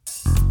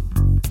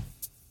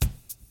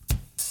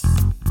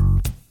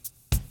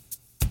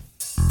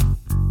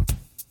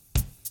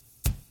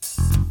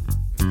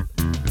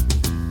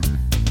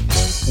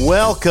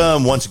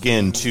Welcome once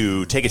again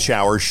to Take a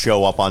Shower,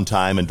 Show Up on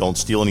Time, and Don't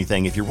Steal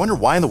Anything. If you're wondering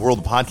why in the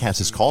world the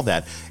podcast is called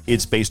that,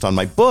 it's based on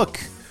my book,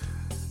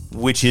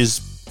 which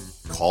is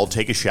called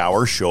Take a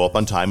Shower, Show Up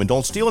on Time, and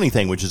Don't Steal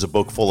Anything, which is a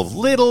book full of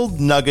little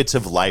nuggets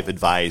of life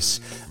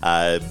advice.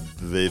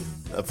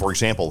 For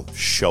example,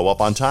 show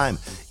up on time.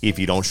 If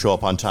you don't show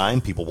up on time,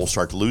 people will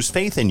start to lose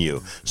faith in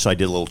you. So I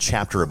did a little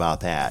chapter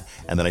about that.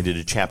 And then I did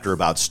a chapter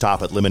about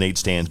stop at lemonade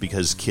stands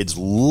because kids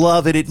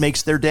love it. It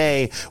makes their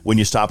day when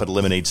you stop at a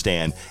lemonade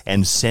stand,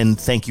 and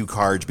send thank you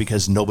cards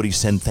because nobody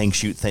sends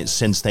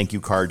thank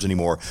you cards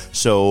anymore.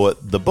 So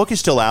the book is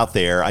still out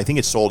there. I think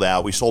it's sold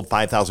out. We sold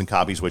 5,000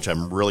 copies, which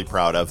I'm really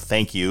proud of.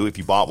 Thank you if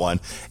you bought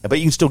one. But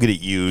you can still get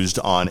it used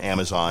on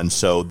Amazon.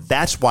 So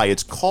that's why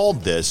it's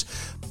called this.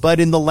 But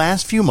in the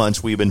last few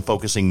months, we've been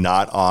focusing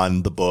not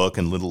on the book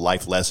and little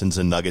life lessons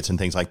and nuggets and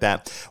things like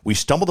that. We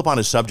stumbled upon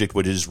a subject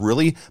which has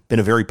really been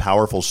a very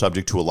powerful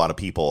subject to a lot of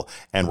people.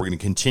 And we're going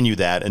to continue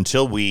that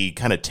until we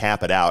kind of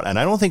tap it out. And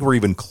I don't think we're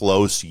even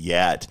close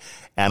yet.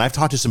 And I've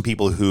talked to some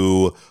people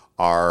who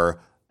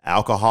are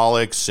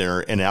alcoholics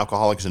and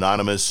Alcoholics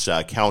Anonymous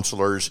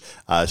counselors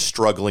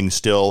struggling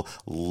still,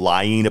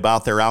 lying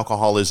about their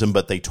alcoholism,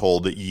 but they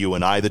told you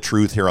and I the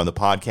truth here on the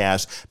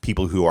podcast.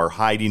 People who are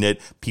hiding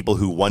it, people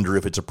who wonder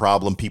if it's a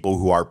problem, people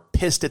who are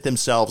pissed at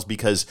themselves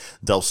because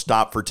they'll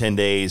stop for 10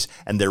 days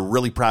and they're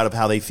really proud of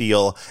how they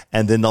feel,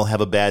 and then they'll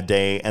have a bad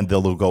day and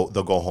they'll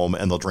go home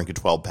and they'll drink a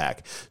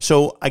 12-pack.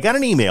 So I got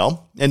an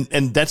email,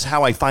 and that's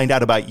how I find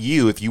out about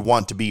you. If you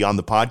want to be on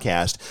the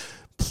podcast,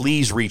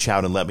 please reach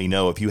out and let me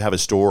know if you have a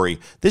story.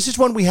 This is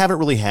one we haven't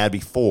really had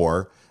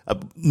before.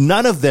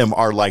 None of them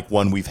are like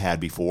one we've had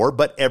before,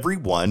 but every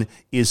one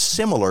is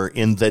similar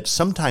in that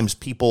sometimes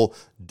people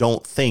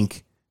don't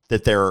think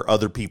that there are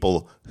other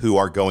people who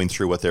are going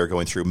through what they're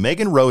going through.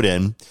 Megan wrote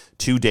in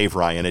to Dave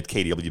Ryan at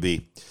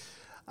KWB.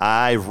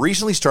 I've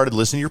recently started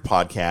listening to your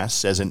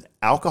podcasts as an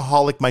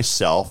alcoholic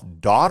myself,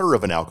 daughter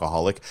of an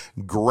alcoholic,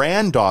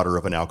 granddaughter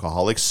of an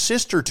alcoholic,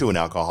 sister to an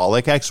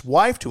alcoholic,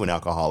 ex-wife to an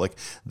alcoholic.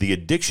 The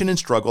addiction and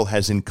struggle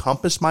has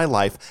encompassed my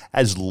life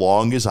as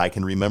long as I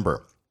can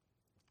remember.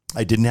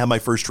 I didn't have my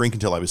first drink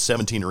until I was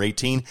 17 or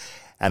 18,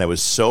 and I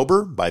was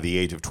sober by the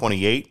age of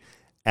 28.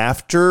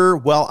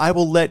 I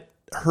will let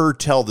her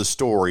tell the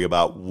story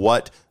about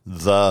what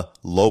the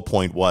low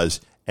point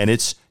was, and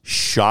it's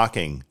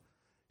shocking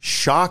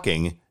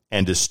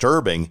and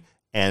disturbing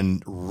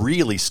and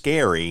really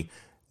scary.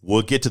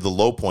 We'll get to the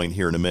low point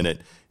here in a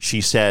minute.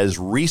 She says,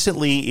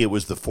 recently it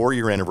was the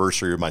 4-year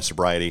anniversary of my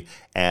sobriety,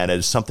 and it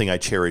is something I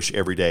cherish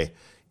every day.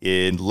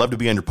 I'd love to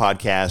be on your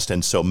podcast.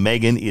 And so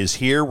Megan is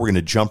here. We're going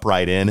to jump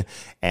right in.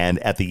 And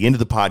at the end of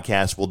the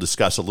podcast, we'll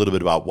discuss a little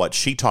bit about what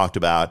she talked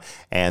about.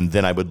 And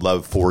then I would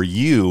love for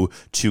you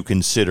to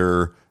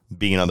consider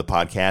being on the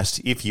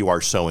podcast if you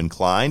are so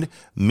inclined.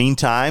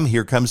 Meantime,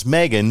 here comes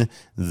Megan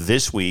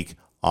this week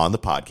on the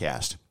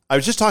podcast. I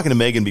was just talking to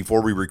Megan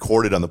before we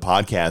recorded on the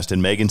podcast, and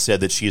Megan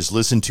said that she has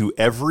listened to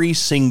every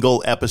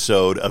single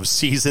episode of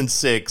season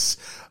 6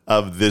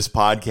 of this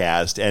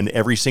podcast, and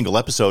every single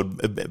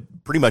episode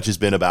pretty much has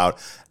been about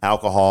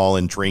alcohol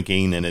and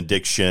drinking and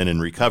addiction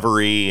and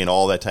recovery and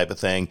all that type of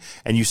thing.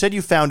 And you said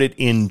you found it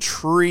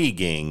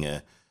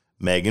intriguing,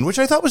 Megan, which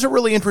I thought was a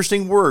really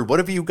interesting word. What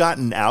have you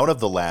gotten out of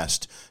the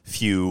last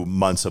few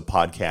months of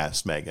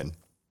podcasts, Megan?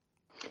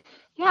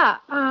 Yeah,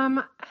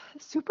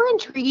 super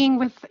intriguing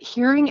with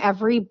hearing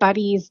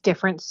everybody's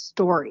different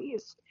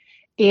stories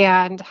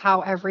and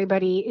how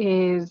everybody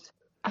is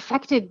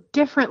affected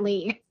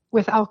differently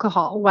with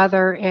alcohol,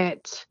 whether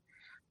it,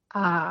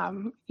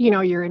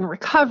 you're in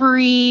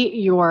recovery,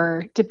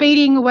 you're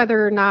debating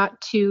whether or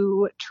not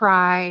to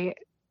try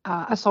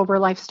a sober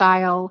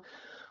lifestyle,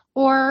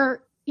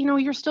 or,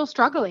 you're still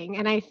struggling.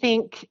 And I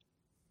think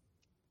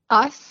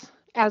us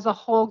as a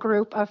whole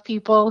group of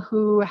people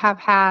who have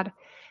had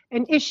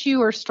an issue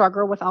or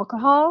struggle with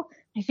alcohol,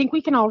 I think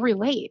we can all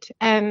relate.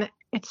 And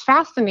it's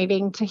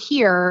fascinating to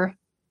hear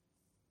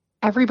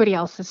everybody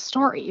else's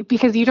story,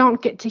 because you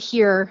don't get to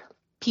hear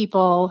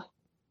people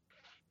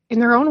in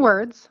their own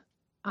words,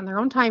 on their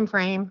own time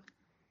frame,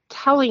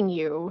 telling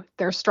you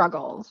their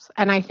struggles.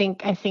 And I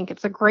think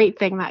it's a great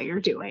thing that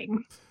you're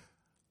doing.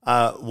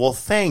 Well,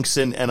 thanks.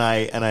 And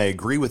I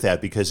agree with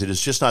that, because it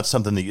is just not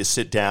something that you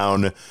sit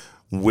down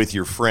with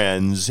your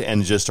friends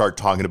and just start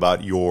talking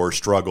about your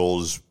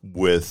struggles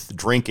with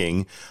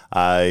drinking.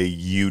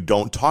 You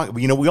don't talk,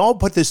 we all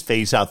put this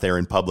face out there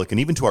in public, and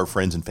even to our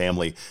friends and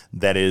family,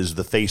 that is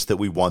the face that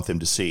we want them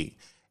to see.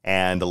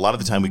 And a lot of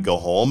the time we go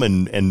home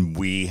and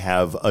we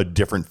have a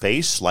different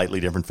face, slightly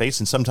different face,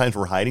 and sometimes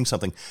we're hiding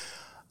something.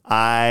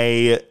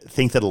 I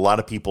think that a lot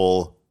of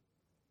people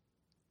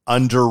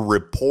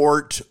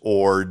underreport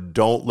or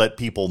don't let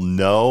people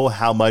know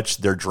how much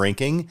they're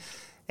drinking.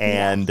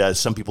 And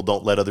some people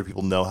don't let other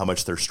people know how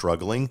much they're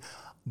struggling.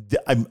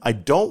 I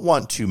don't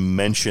want to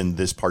mention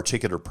this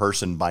particular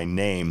person by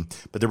name,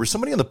 but there was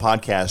somebody on the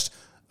podcast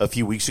a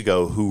few weeks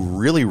ago who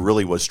really,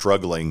 really was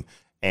struggling,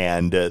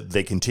 and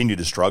they continue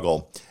to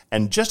struggle.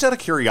 And just out of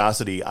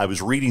curiosity, I was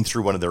reading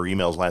through one of their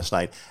emails last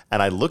night,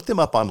 and I looked them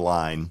up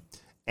online,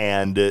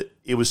 And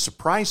it was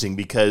surprising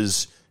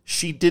because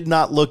she did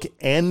not look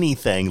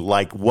anything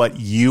like what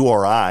you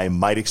or I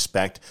might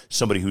expect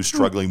somebody who's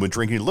struggling with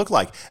drinking to look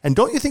like. And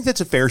don't you think that's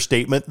a fair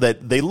statement,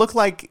 that they look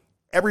like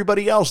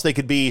everybody else? They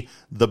could be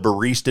the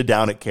barista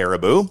down at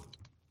Caribou.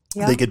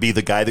 Yeah. They could be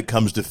the guy that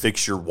comes to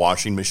fix your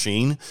washing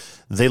machine.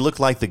 They look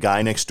like the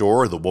guy next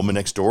door or the woman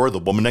next door or the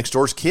woman next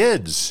door's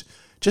kids.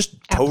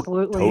 Just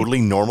totally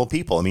normal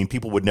people. I mean,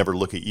 people would never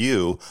look at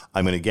you,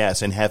 I'm going to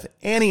guess, and have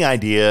any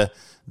idea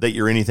that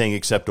you're anything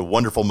except a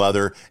wonderful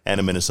mother and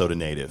a Minnesota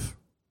native.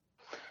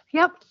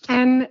 Yep.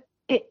 And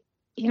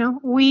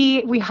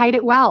we hide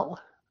it well.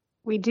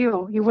 We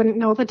do. You wouldn't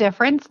know the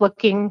difference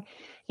looking,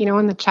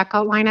 in the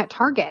checkout line at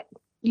Target.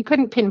 You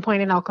couldn't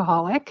pinpoint an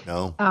alcoholic.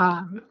 No.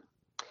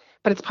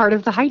 But it's part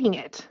of the hiding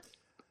it.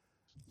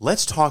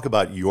 Let's talk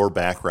about your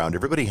background.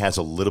 Everybody has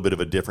a little bit of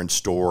a different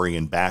story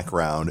and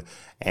background,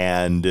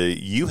 and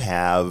you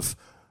have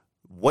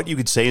what you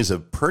could say is a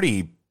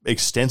pretty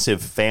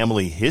extensive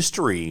family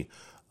history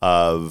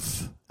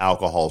of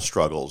alcohol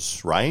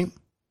struggles, right?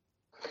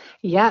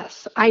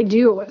 Yes, I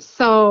do.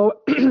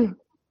 So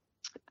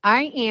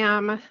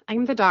I'm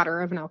the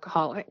daughter of an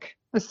alcoholic,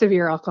 a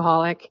severe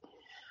alcoholic.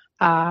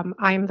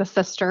 I'm the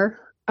sister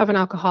of an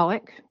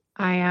alcoholic.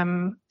 I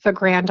am the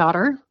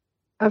granddaughter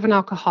of an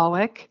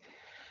alcoholic.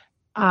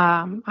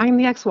 I'm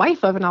the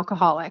ex-wife of an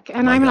alcoholic,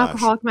 and I'm an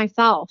alcoholic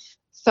myself.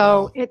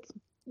 So It's,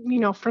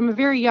 from a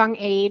very young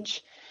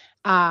age,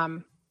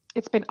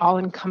 it's been all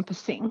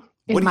encompassing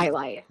in my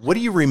life. What do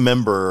you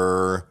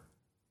remember?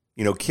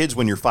 Kids,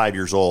 when you're 5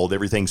 years old,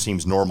 everything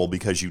seems normal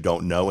because you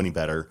don't know any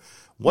better.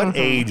 What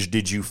age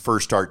did you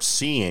first start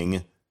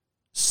seeing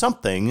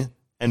something,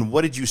 and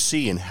what did you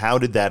see, and how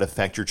did that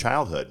affect your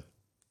childhood?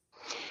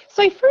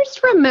 So I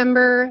first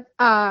remember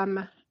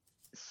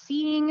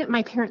seeing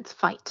my parents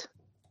fight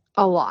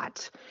a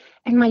lot.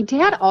 And my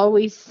dad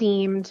always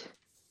seemed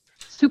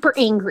super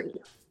angry.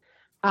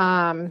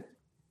 And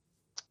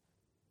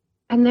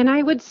then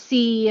I would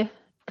see,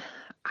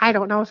 I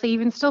don't know if they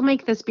even still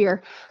make this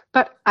beer,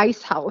 but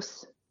Ice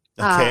House.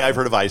 Okay, I've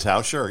heard of Ice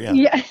House, sure, yeah.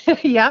 Yeah,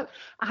 yeah.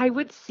 I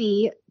would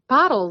see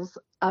bottles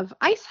of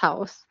Ice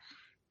House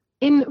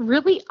in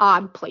really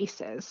odd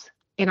places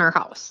in our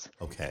house.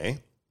 Okay.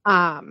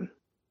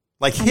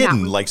 Like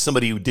hidden, like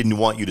somebody who didn't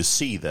want you to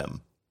see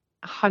them.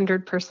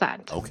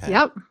 100%. Okay.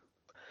 Yep.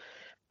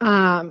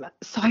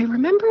 So I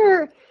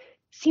remember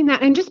seeing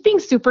that and just being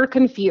super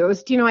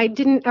confused. I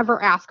didn't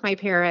ever ask my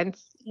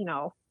parents,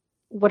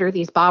 what are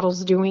these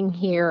bottles doing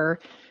here?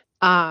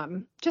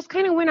 Just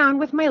kind of went on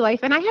with my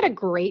life. And I had a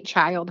great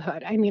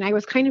childhood. I mean, I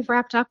was kind of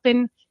wrapped up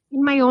in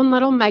my own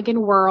little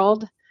Megan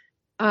world.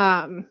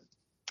 And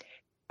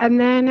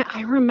then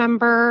I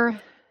remember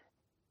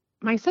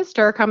my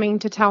sister coming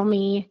to tell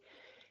me,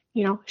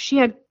 she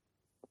had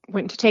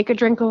went to take a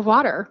drink of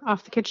water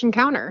off the kitchen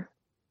counter,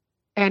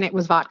 and it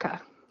was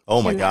vodka.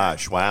 Oh my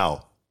gosh!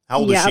 Wow. How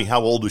old is she? How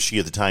old was she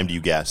at the time? Do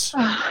you guess?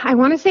 I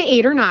want to say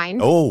 8 or 9.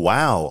 Oh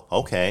wow.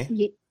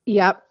 Okay.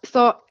 Yep.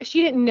 So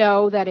she didn't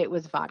know that it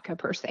was vodka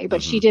per se,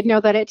 but she did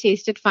know that it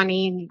tasted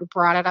funny, and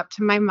brought it up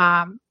to my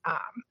mom.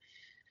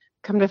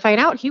 Come to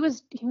find out, he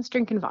was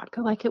drinking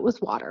vodka like it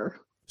was water.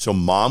 So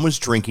mom was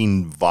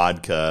drinking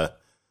vodka.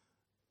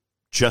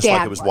 Just Dad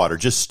like it was water,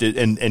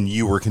 and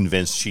you were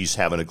convinced she's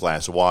having a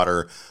glass of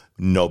water,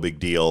 no big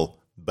deal,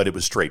 but it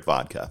was straight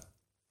vodka.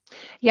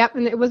 Yep,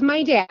 and it was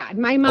my dad.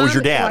 My mom. Oh, it was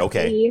your dad?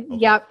 Okay.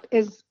 Yep,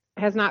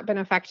 has not been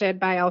affected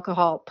by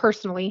alcohol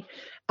personally,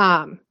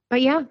 but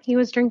yeah, he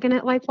was drinking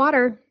it like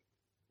water.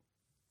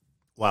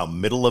 Wow,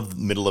 middle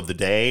of the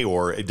day,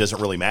 or it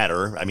doesn't really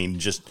matter. I mean,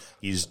 just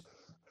he's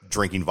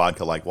drinking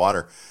vodka like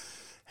water.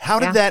 How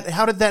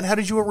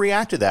did you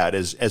react to that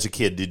as a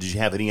kid? Did you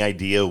have any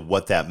idea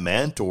what that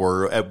meant,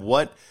 or at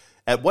what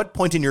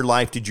point in your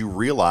life did you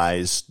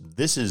realize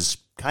this is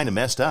kind of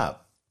messed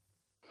up?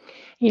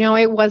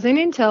 It wasn't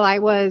until I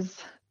was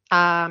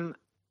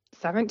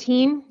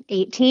 17,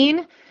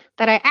 18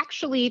 that I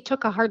actually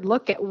took a hard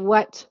look at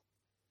what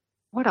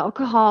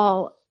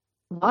alcohol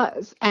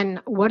was and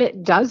what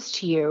it does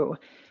to you.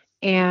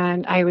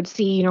 And I would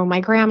see,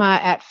 my grandma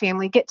at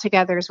family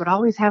get-togethers would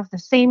always have the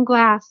same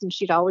glass, and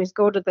she'd always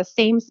go to the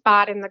same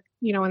spot in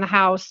the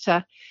house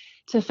to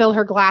fill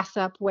her glass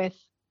up with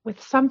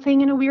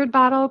something in a weird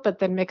bottle, but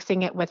then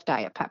mixing it with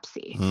Diet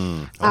Pepsi.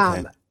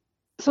 Okay.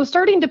 So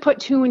starting to put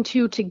 2 and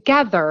 2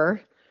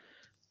 together,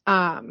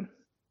 and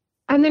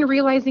then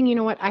realizing,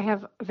 I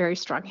have a very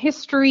strong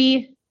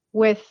history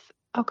with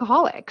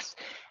alcoholics,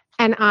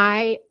 and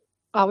I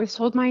always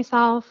told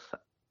myself,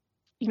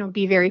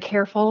 be very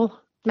careful,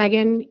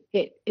 Megan.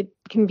 It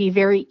can be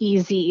very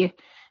easy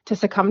to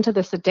succumb to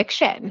this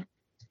addiction.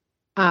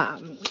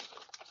 And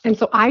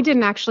so I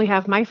didn't actually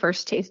have my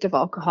first taste of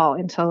alcohol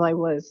until I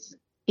was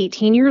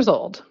 18 years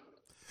old.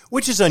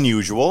 Which is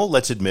unusual,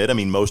 let's admit. I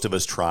mean, most of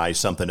us try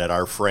something at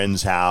our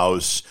friend's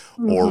house,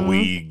 or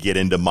we get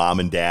into mom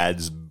and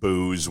dad's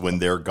booze when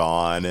they're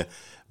gone.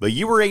 But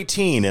you were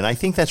 18, and I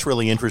think that's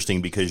really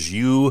interesting because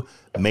you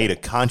made a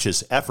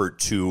conscious effort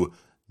to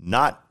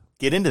not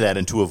get into that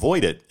and to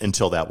avoid it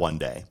until that one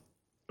day.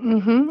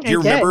 Mm-hmm, Do you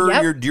I did. remember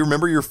Yep. do you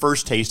remember your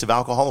first taste of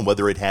alcohol and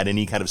whether it had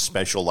any kind of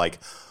special like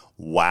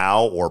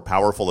wow or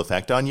powerful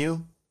effect on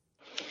you?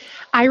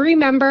 I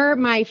remember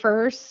my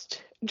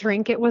first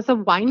drink. It was a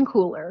wine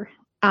cooler.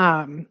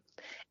 Um,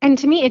 and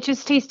to me, it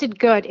just tasted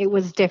good. It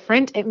was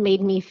different. It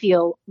made me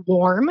feel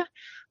warm,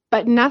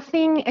 but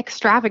nothing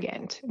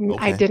extravagant.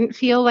 I Okay. didn't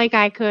feel like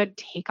I could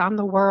take on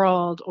the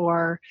world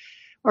or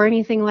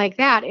anything like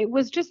that. It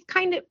was just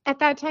kind of at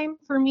that time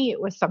for me,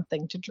 it was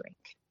something to drink.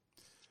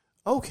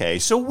 Okay,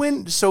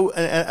 so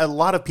a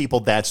lot of people,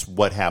 that's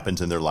what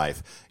happens in their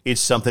life. It's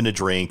something to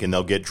drink, and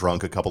they'll get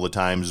drunk a couple of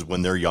times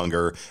when they're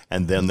younger,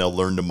 and then they'll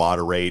learn to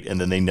moderate,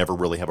 and then they never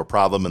really have a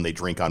problem, and they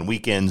drink on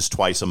weekends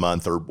twice a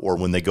month, or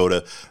when they go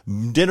to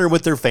dinner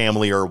with their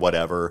family or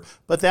whatever.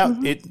 But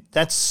Mhm.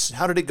 that's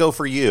how did it go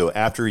for you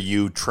after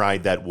you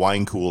tried that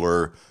wine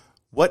cooler?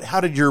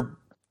 How did your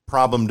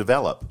problem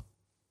develop?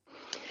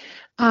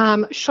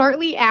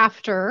 Shortly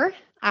after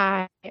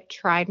I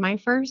tried my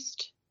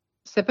first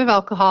sip of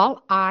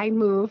alcohol, I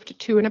moved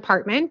to an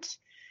apartment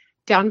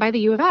down by the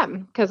U of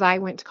M because I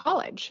went to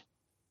college.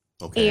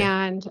 Okay.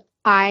 And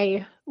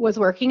I was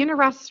working in a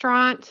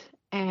restaurant,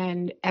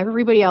 and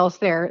everybody else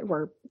there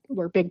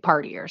were big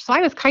partiers. So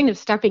I was kind of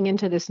stepping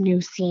into this new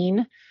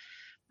scene,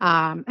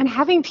 and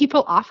having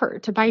people offer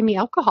to buy me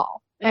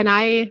alcohol. And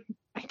I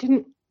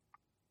didn't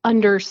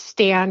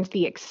understand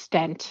the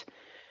extent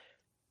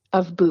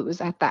of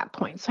booze at that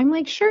point. So I'm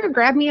like, sure,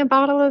 grab me a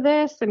bottle of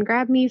this and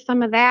grab me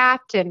some of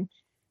that. And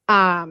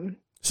um,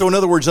 So, in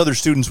other words, other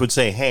students would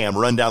say, hey, I'm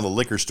run down the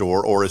liquor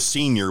store, or a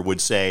senior would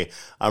say,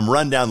 I'm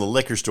run down the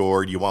liquor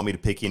store. Do you want me to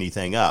pick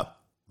anything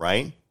up?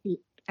 Right?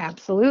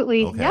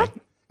 absolutely, Okay. yep.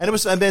 And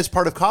I mean, it's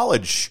part of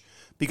college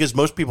because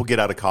most people get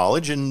out of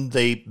college and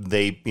they,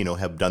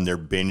 have done their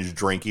binge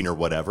drinking or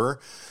whatever.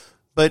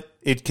 But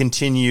it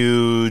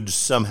continued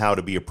somehow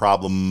to be a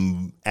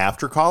problem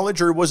after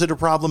college, or was it a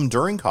problem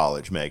during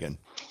college, Megan?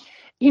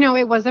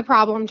 It was a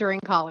problem during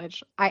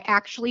college. I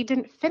actually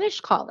didn't finish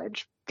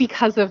college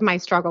because of my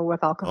struggle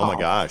with Oh my alcohol.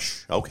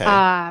 gosh. Okay.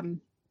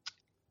 Um,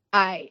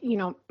 I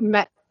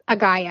met a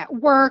guy at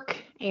work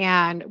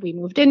and we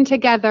moved in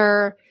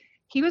together.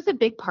 He was a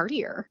big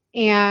partier,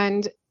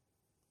 and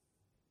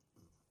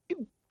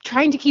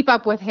trying to keep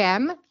up with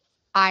him,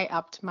 I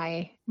upped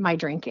my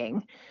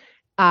drinking.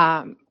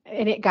 And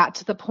it got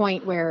to the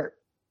point where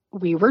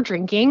we were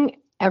drinking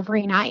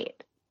every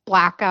night,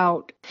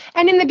 blackout.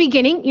 And in the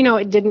beginning,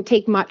 it didn't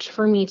take much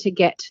for me to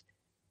get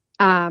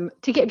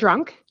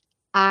drunk.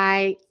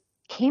 I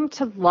came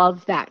to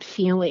love that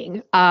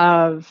feeling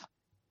of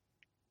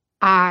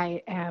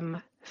I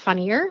am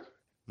funnier,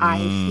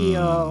 I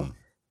feel Mm.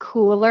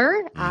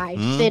 cooler, I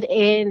Hmm. fit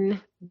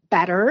in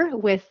better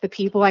with the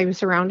people I'm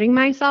surrounding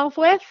myself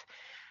with.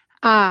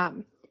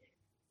 Um,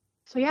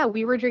 so yeah,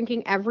 we were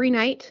drinking every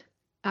night.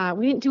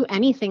 We didn't do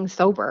anything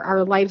sober.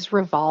 Our lives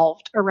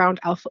revolved around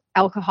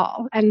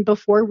alcohol. And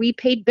before we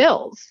paid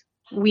bills,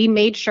 we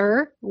made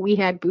sure we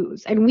had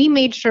booze, and we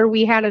made sure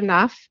we had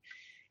enough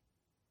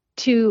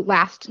to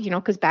last,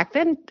 because back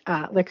then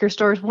liquor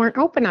stores weren't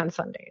open on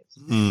Sundays.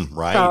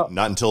 Right. So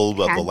Not until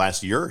the had,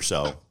 last year or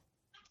so.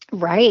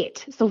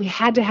 right. So we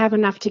had to have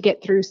enough to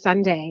get through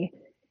Sunday.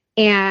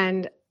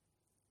 And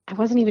I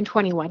wasn't even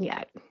 21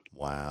 yet.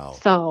 Wow.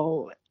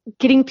 So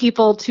getting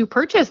people to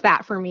purchase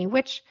that for me,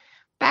 which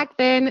back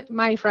then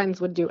my friends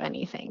would do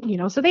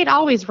anything, so they'd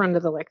always run to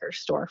the liquor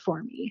store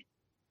for me.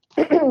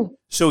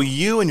 So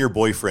you and your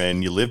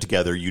boyfriend, you live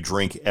together, you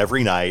drink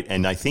every night,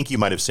 and I think you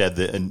might have said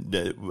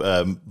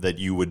that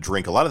you would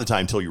drink a lot of the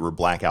time until you were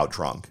blackout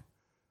drunk.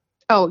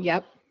 Oh,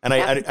 yep. And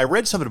Yep. I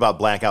read something about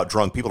blackout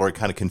drunk. People are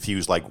kind of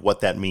confused, like what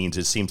that means.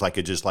 It seems like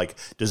it just like,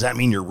 does that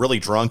mean you're really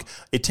drunk?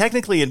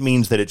 It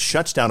means that it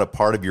shuts down a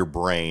part of your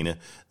brain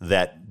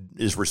that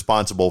is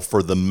responsible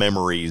for the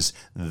memories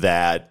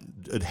that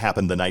had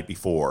happened the night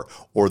before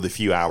or the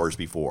few hours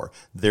before.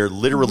 They're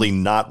literally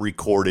not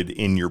recorded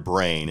in your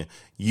brain.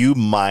 You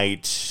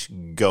might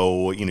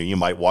go, you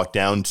might walk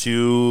down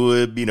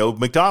to,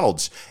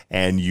 McDonald's,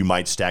 and you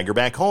might stagger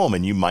back home,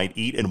 and you might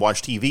eat and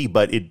watch TV,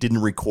 but it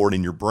didn't record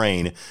in your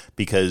brain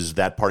because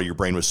that part of your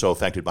brain was so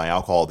affected by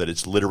alcohol that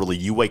it's literally,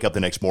 you wake up the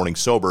next morning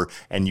sober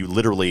and you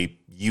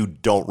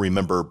don't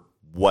remember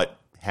what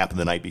happened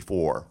the night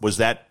before. Was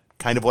that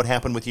kind of what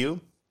happened with you?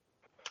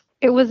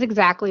 It was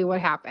exactly what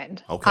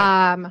happened. Okay.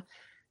 And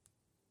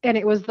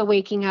it was the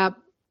waking up,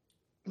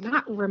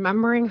 not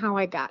remembering how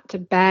I got to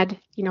bed,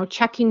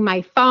 checking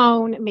my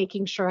phone,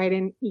 making sure I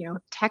didn't,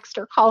 text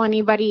or call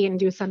anybody and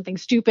do something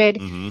stupid.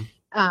 Hmm.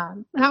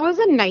 That was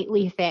a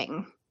nightly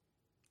thing.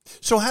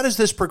 So how does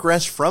this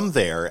progress from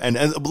there? And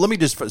let me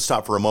just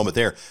stop for a moment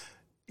there.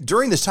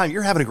 During this time,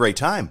 you're having a great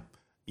time.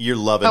 You're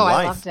loving Oh, life.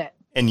 I loved it.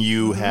 And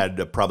you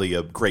had probably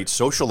a great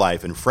social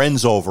life and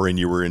friends over, and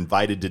you were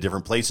invited to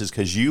different places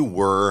because you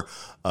were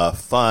a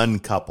fun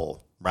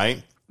couple,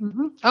 right?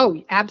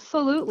 Oh,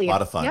 absolutely. A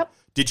lot of fun. Yep.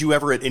 Did you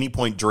ever at any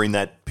point during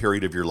that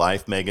period of your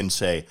life, Megan,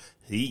 say,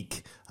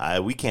 "Eek,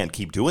 we can't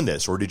keep doing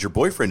this"? Or did your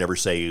boyfriend ever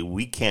say,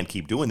 "We can't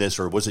keep doing this"?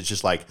 Or was it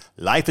just like,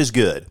 life is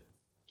good?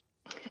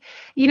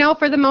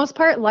 For the most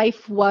part,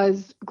 life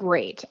was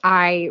great.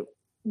 I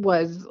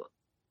was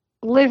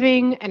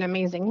living an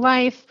amazing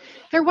life.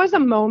 There was a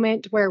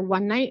moment where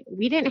one night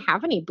we didn't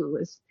have any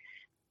booze.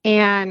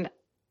 And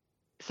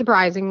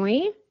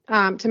surprisingly,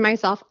 to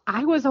myself,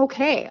 I was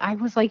okay. I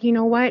was like, you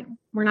know what?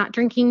 We're not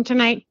drinking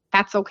tonight.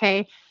 That's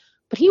okay.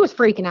 But he was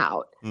freaking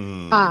out.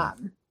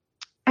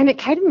 And it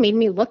kind of made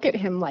me look at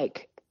him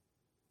like,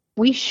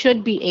 we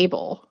should be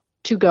able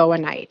to go a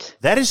night.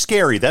 That is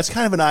scary. That's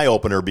kind of an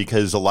eye-opener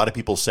because a lot of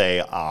people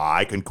say,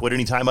 I can quit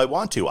anytime I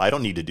want to. I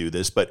don't need to do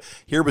this. But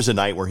here was a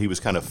night where he was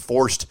kind of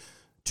forced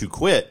to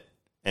quit,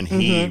 and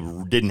he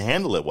didn't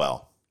handle it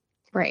well.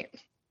 Right.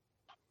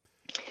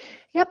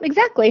 Yep,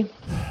 exactly.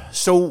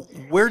 So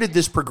where did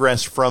this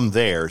progress from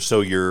there? So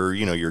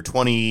you're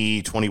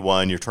 20,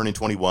 21, you're turning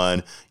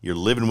 21, you're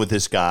living with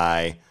this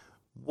guy.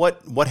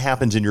 What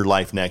happens in your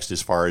life next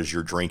as far as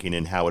your drinking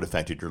and how it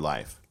affected your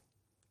life?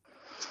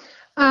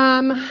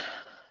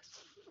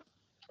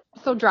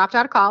 So dropped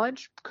out of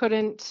college,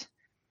 couldn't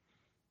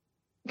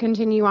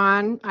continue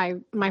on.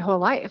 My whole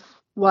life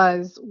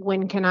was,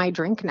 when can I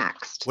drink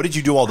next? What did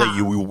you do all day?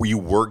 You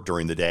work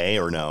during the day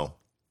or no?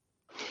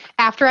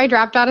 After I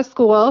dropped out of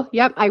school,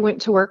 I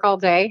went to work all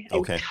day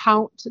and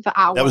count the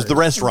hours. That was the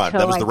restaurant.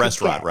 That was the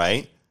restaurant,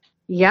 right?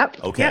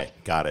 Yep. Okay,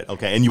 yep. Got it.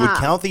 Okay, and you would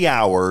count the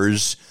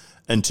hours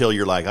until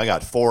you're like, I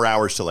got 4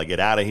 hours till I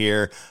get out of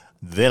here.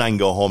 Then I can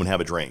go home and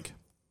have a drink.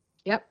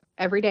 Yep,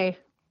 every day.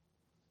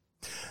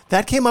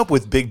 That came up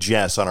with Big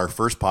Jess on our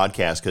first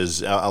podcast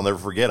because I'll never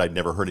forget, I'd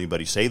never heard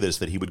anybody say this,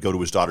 that he would go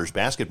to his daughter's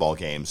basketball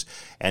games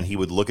and he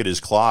would look at his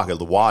clock,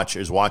 or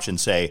his watch, and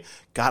say,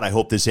 God, I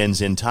hope this ends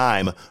in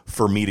time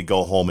for me to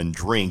go home and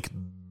drink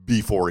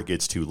before it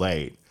gets too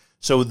late.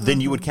 So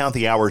then you would count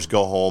the hours,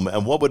 go home,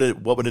 and what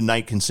would a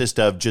night consist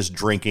of? Just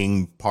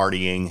drinking,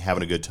 partying,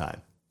 having a good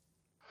time?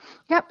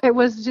 Yep, it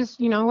was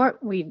just,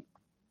 we'd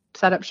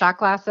set up shot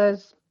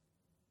glasses,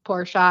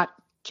 pour a shot,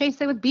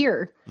 chase it with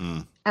beer.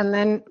 And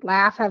then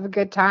laugh, have a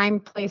good time,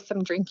 play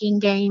some drinking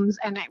games.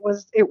 And it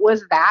was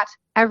that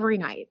every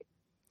night.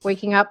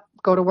 Waking up,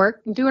 go to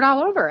work, and do it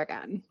all over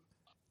again.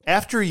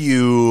 After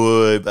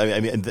then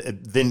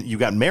you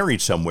got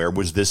married somewhere.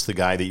 Was this the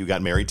guy that you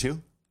got married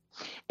to?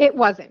 It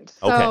wasn't.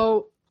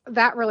 So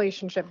that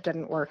relationship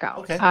didn't work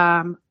out. Okay.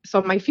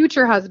 So my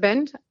future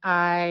husband,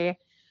 I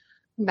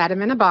met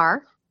him in a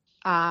bar.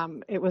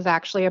 It was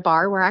actually a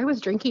bar where I was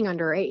drinking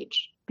underage,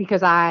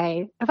 because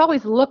I've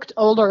always looked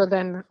older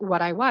than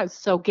what I was.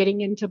 So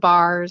getting into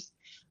bars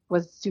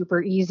was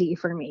super easy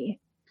for me.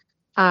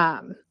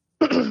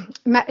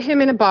 Met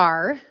him in a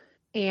bar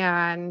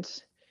and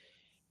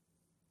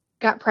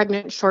got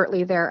pregnant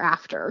shortly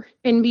thereafter.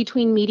 In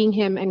between meeting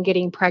him and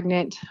getting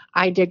pregnant,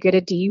 I did get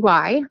a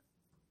DUI.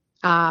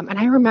 And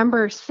I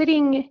remember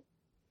sitting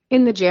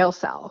in the jail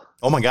cell.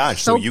 Oh my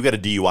gosh. So you got a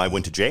DUI,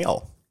 went to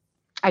jail.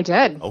 I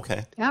did.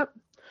 Okay. Yep.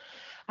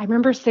 I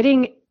remember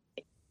sitting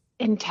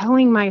and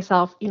telling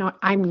myself,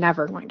 I'm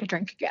never going to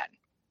drink again.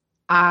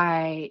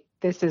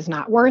 This is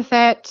not worth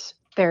it.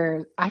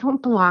 I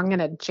don't belong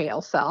in a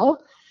jail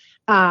cell.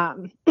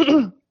 And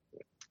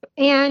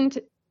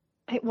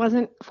it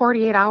wasn't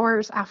 48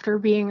 hours after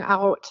being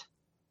out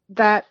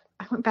that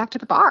I went back to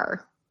the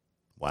bar.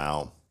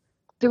 Wow.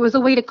 There was a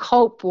way to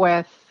cope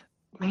with,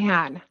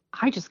 man,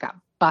 I just got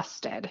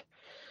busted.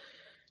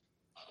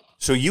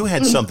 So you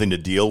had something to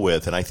deal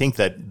with. And I think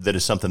that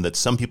is something that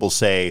some people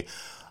say,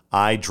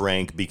 I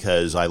drank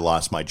because I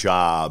lost my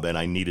job and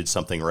I needed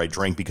something, or I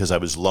drank because I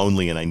was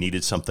lonely and I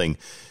needed something.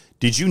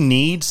 Did you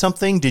need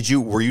something?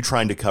 Were you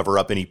trying to cover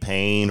up any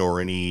pain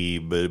or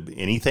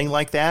anything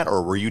like that?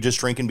 Or were you just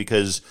drinking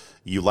because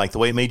you liked the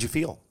way it made you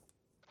feel?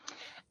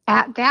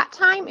 At that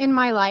time in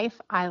my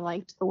life, I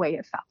liked the way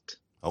it felt.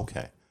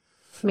 Okay.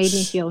 Made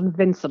me feel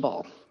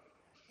invincible.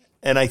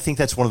 And I think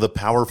that's one of the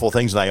powerful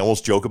things. And I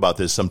almost joke about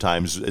this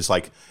sometimes. It's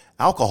like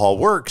alcohol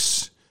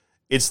works.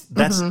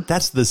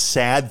 That's the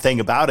sad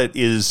thing about it,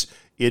 is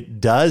it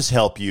does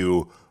help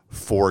you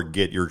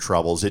forget your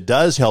troubles. It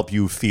does help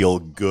you feel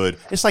good.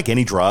 It's like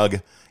any drug.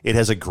 It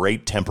has a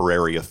great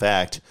temporary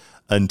effect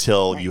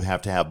until you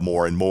have to have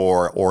more and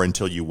more, or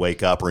until you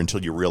wake up, or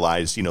until you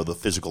realize, the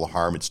physical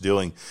harm it's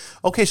doing.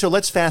 Okay, so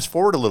let's fast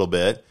forward a little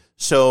bit.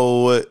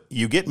 So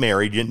you get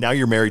married. Now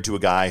you're married to a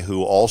guy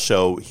who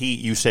also,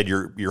 you said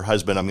your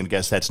husband, I'm going to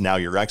guess that's now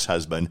your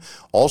ex-husband,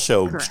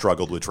 also Correct.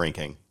 Struggled with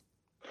drinking.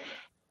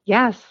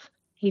 Yes.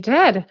 He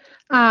did.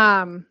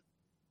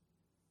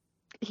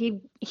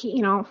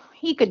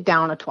 He could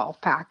down a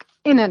 12-pack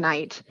in a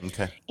night.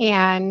 Okay.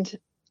 And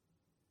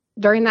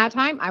during that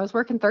time, I was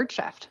working third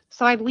shift.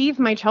 So I'd leave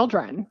my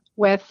children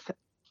with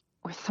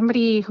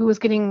somebody who was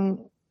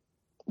getting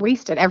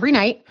wasted every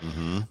night.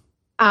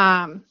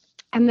 Mm-hmm.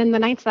 And then the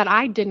nights that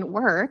I didn't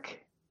work,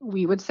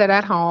 we would sit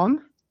at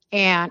home,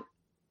 and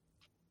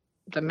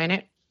the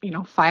minute,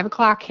 5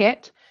 o'clock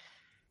hit,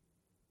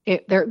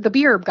 the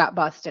beer got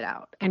busted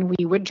out, and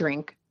we would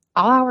drink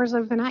all hours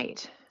of the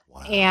night.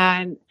 Wow.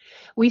 And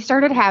we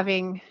started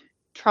having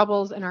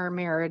troubles in our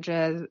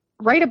marriages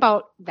right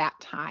about that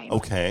time.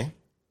 Okay.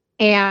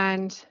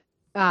 And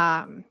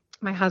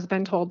my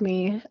husband told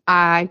me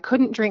I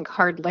couldn't drink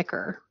hard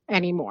liquor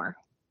anymore.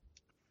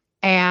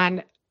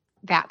 And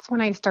that's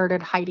when I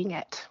started hiding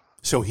it.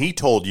 So he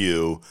told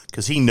you,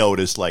 because he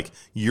noticed like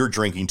you're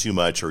drinking too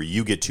much or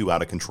you get too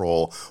out of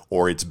control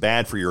or it's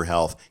bad for your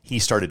health. He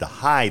started to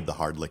hide the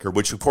hard liquor,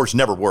 which of course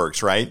never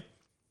works, right?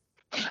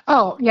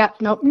 Oh, yeah.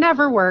 Nope.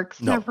 Never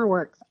works. No. Never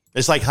works.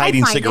 It's like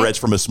hiding cigarettes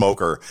from a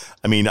smoker.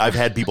 I mean, I've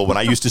had people, when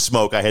I used to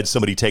smoke, I had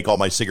somebody take all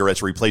my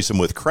cigarettes, replace them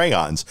with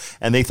crayons,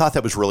 and they thought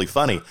that was really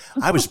funny.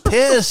 I was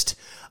pissed.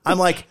 I'm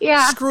like,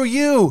 screw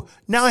you.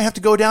 Now I have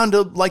to go down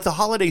to like the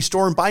holiday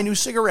store and buy new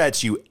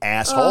cigarettes, you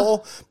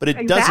asshole. But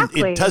it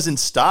doesn't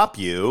stop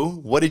you.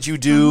 What did you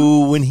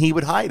do when he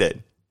would hide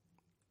it?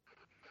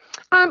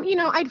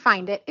 I'd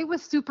find it. It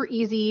was super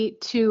easy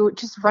to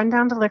just run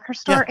down to the liquor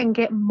store and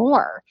get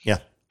more. Yeah.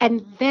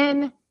 And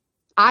then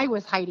I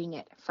was hiding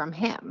it from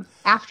him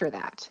after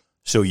that.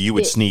 So you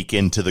would sneak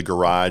into the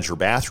garage or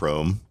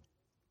bathroom.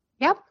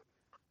 Yep.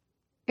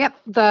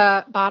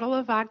 The bottle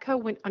of vodka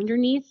went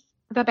underneath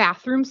the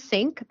bathroom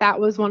sink. That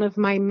was one of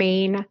my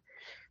main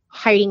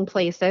hiding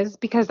places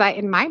because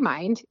in my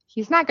mind,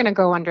 he's not going to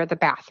go under the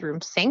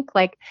bathroom sink.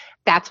 Like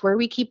that's where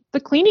we keep the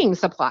cleaning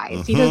supplies.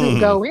 Mm-hmm. He doesn't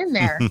go in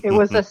there. It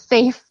was a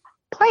safe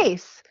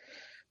place.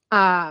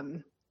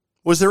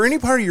 Was there any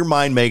part of your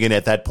mind, Megan,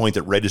 at that point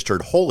that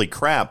registered, holy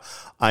crap,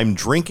 I'm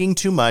drinking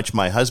too much.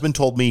 My husband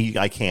told me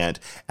I can't,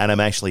 and I'm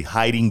actually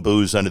hiding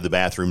booze under the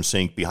bathroom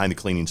sink behind the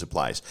cleaning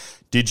supplies.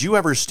 Did you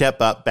ever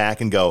step up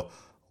back and go,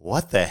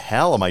 what the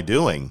hell am I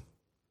doing?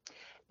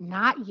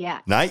 Not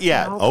yet. Not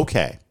yet. Nope.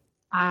 Okay.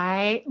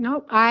 And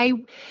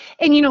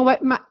you know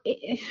what?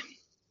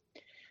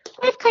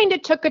 I've kind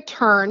of took a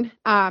turn.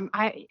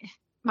 My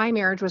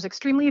marriage was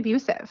extremely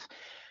abusive.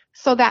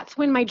 So that's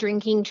when my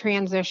drinking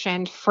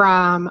transitioned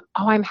from,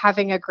 I'm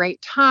having a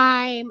great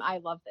time, I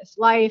love this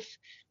life,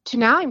 to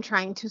now I'm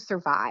trying to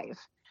survive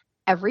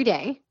every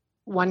day,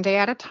 one day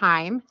at a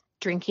time.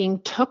 Drinking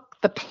took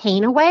the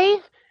pain away.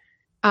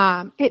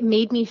 It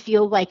made me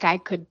feel like I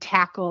could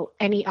tackle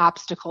any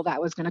obstacle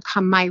that was going to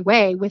come my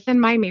way within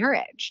my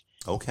marriage.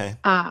 Okay.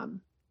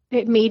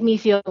 It made me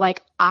feel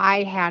like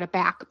I had a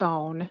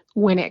backbone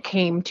when it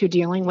came to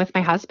dealing with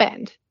my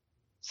husband.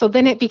 So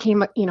then it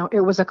became,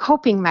 it was a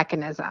coping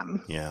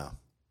mechanism. Yeah.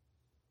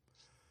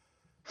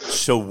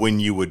 So when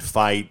you would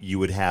fight, you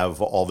would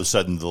have all of a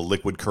sudden the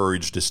liquid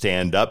courage to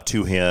stand up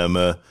to him.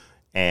 But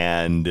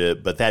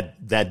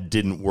that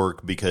didn't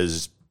work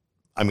because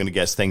I'm going to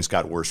guess things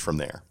got worse from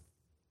there.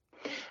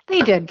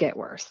 They did get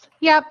worse.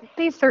 Yep,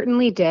 they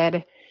certainly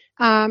did.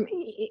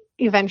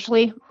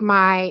 Eventually,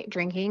 my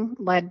drinking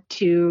led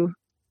to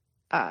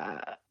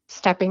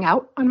stepping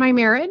out on my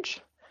marriage.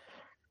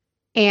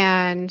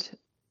 And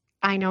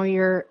I know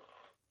you'd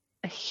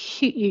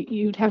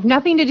have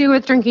nothing to do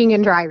with drinking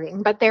and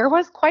driving, but there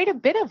was quite a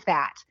bit of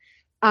that.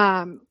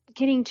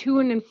 Getting to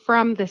and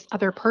from this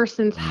other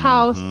person's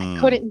house, I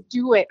couldn't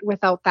do it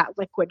without that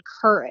liquid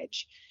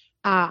courage.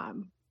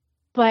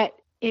 But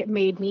it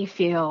made me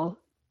feel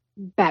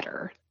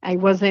better. I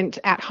wasn't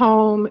at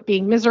home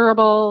being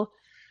miserable.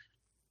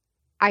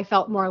 I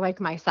felt more like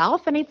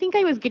myself. And I think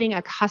I was getting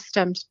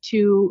accustomed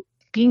to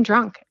being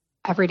drunk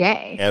every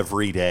day.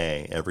 Every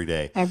day.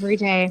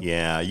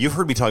 Yeah. You've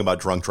heard me talk about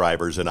drunk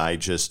drivers, and I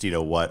just,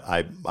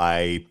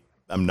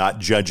 I'm not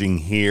judging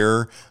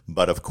here,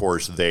 but of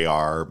course they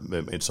are.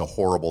 It's a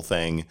horrible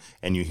thing.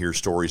 And you hear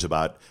stories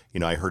about,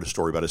 I heard a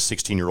story about a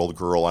 16-year-old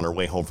girl on her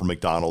way home from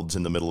McDonald's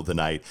in the middle of the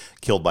night,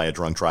 killed by a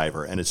drunk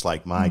driver. And it's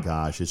like, my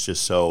gosh, it's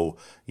just so,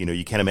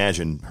 you can't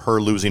imagine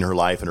her losing her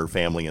life and her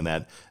family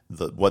and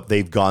what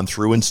they've gone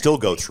through and still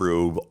go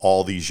through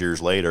all these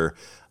years later.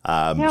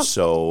 Yep.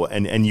 So,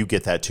 and you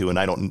get that too. And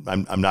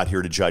I'm not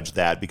here to judge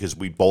that because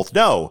we both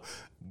know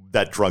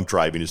that drunk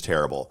driving is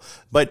terrible.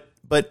 But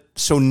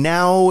so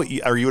now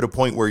are you at a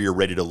point where you're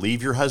ready to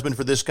leave your husband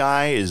for this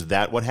guy? Is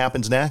that what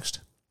happens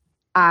next?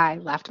 I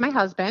left my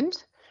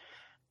husband,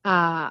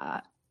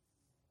 found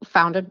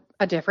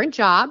a different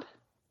job,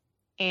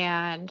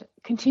 and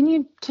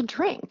continued to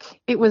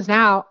drink. It was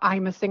now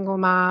I'm a single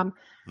mom.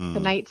 The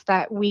nights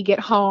that we get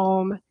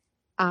home,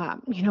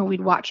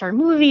 we'd watch our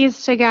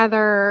movies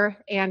together,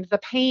 and the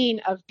pain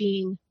of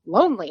being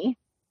lonely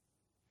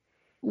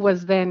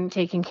was then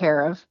taken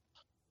care of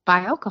by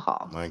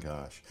alcohol. My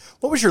gosh.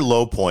 What was your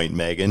low point,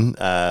 Megan?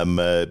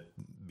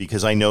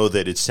 Because I know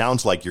that it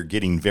sounds like you're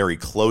getting very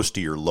close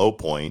to your low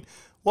point.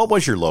 What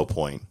was your low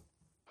point?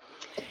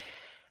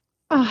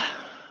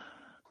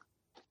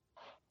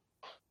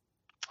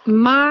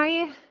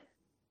 My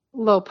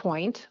low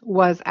point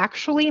was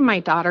actually my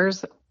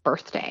daughter's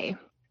birthday.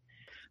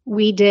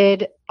 We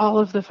did all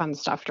of the fun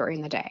stuff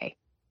during the day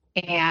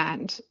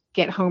and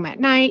get home at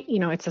night.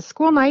 It's a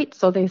school night,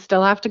 so they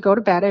still have to go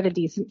to bed at a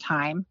decent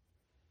time.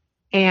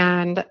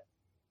 And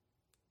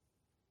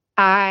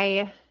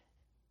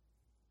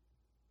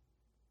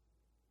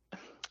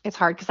it's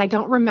hard because I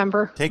don't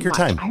remember. Take your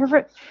time.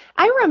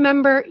 I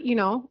remember,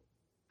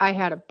 I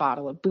had a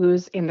bottle of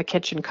booze in the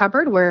kitchen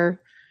cupboard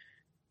where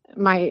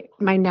my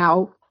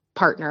now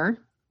partner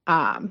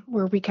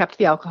where we kept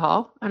the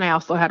alcohol. And I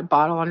also had a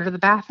bottle under the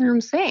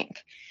bathroom sink.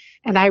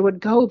 And I would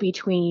go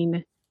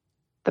between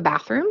the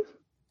bathroom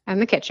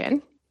and the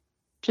kitchen,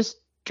 just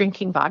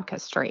drinking vodka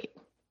straight.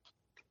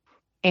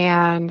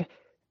 And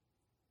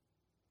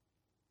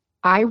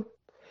I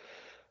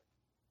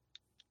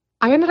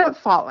ended up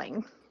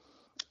falling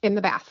in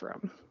the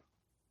bathroom.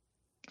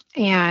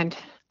 And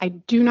I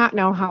do not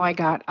know how I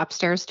got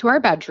upstairs to our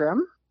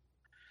bedroom.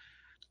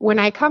 When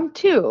I come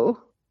to,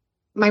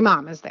 my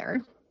mom is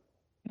there.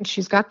 And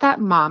she's got that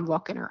mom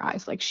look in her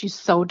eyes, like she's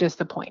so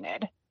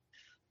disappointed.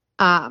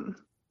 And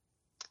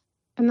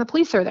the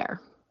police are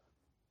there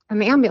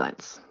and the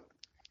ambulance.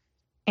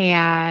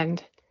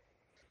 And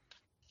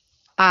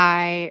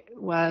I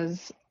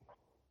was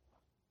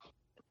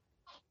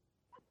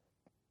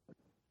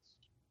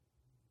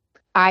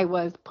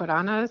put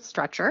on a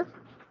stretcher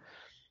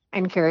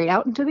and carried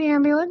out into the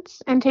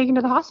ambulance and taken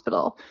to the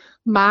hospital.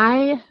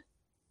 My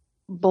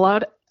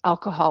blood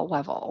alcohol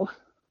level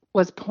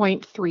was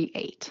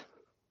 0.38.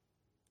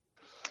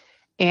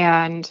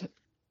 And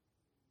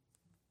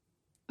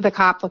the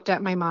cop looked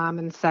at my mom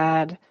and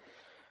said,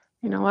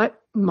 you know what?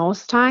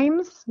 Most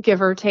times,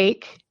 give or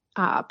take,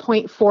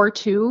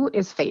 0.42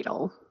 is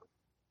fatal.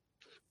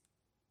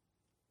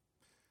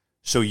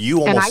 So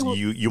you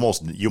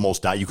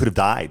almost died. You could have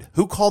died.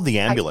 Who called the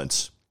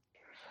ambulance?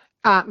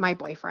 My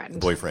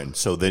boyfriend.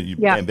 So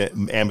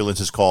the ambulance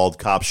is called.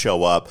 Cops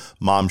show up.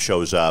 Mom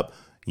shows up.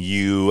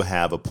 You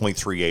have a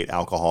 0.38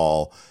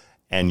 alcohol,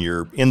 and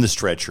you're in the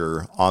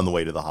stretcher on the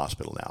way to the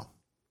hospital now.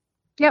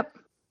 Yep.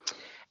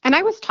 And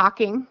I was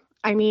talking.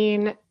 I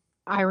mean,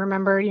 I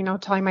remember,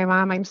 telling my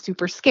mom I'm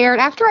super scared.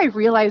 After I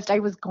realized I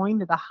was going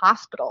to the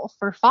hospital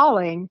for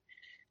falling, I'm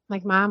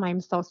like, Mom,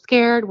 I'm so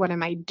scared. What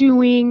am I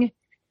doing?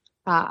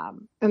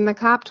 And the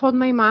cop told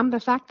my mom the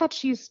fact that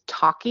she's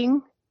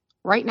talking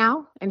right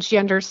now and she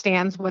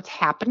understands what's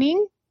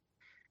happening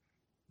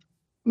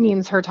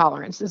means her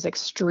tolerance is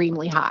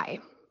extremely high.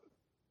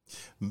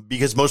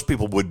 Because most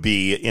people would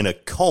be in a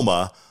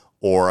coma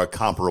or a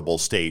comparable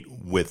state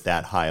with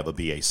that high of a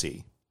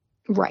BAC.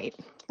 Right.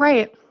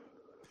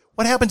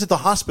 What happens at the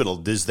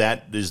hospital? Is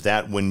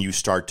that when you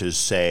start to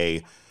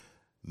say,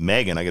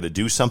 Megan, I got to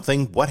do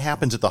something? What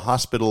happens at the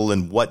hospital,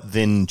 and what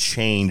then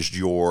changed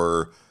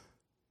your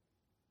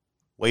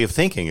way of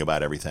thinking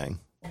about everything?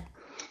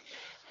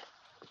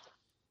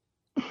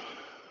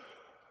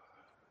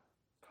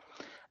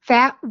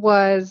 That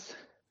was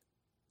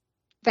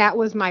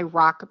my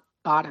rock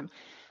bottom.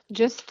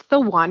 Just the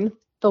one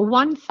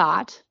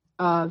thought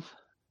of,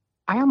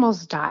 I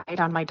almost died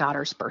on my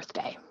daughter's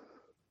birthday.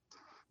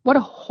 What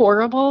a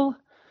horrible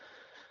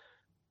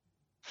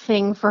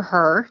thing for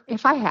her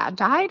if I had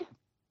died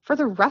for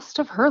the rest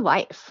of her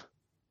life.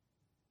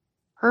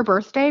 Her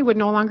birthday would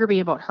no longer be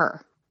about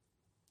her.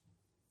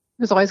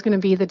 It was always going to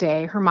be the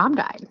day her mom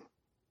died.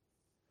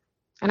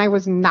 And I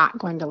was not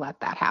going to let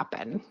that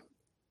happen.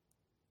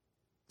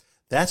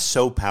 That's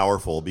so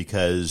powerful,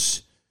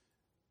 because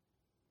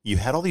you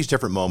had all these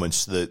different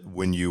moments that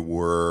when you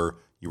were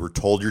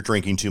told you're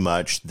drinking too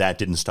much, that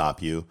didn't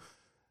stop you.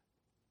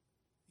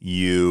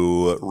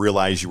 You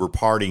realized you were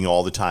partying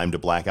all the time to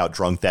blackout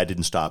drunk. That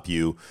didn't stop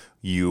you.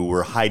 You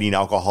were hiding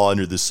alcohol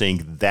under the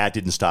sink. That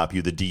didn't stop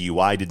you. The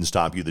DUI didn't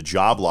stop you. The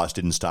job loss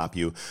didn't stop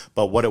you.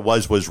 But what it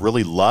was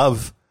really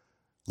love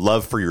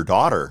for your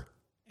daughter.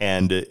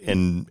 And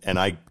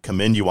I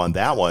commend you on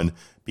that one,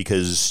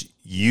 because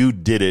you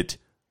did it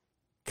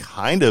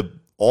kind of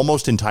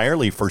almost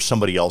entirely for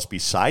somebody else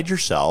beside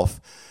yourself,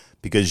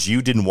 because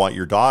you didn't want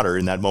your daughter,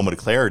 in that moment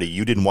of clarity,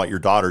 you didn't want your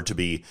daughter to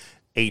be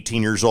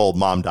 18 years old,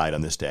 mom died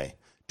on this day.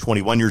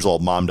 21 years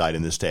old, mom died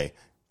on this day.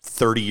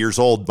 30 years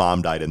old,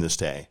 mom died on this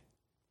day.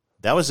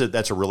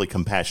 That's a really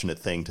compassionate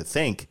thing to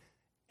think,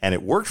 and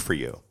it worked for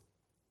you.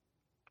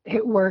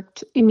 It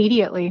worked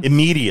immediately.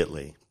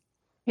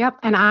 Yep.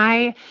 And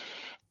AA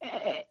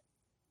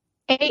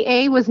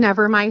was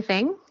never my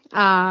thing.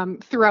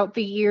 Throughout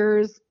the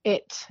years,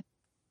 it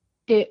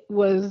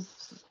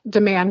was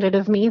demanded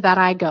of me that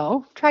I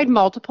go. Tried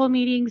multiple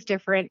meetings,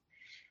 different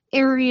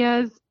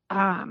areas.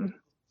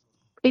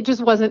 It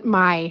just wasn't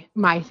my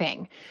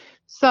thing.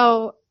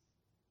 So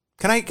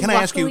can I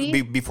ask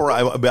you before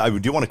I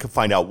do want to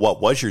find out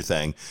what was your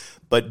thing,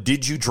 but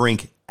did you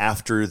drink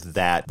after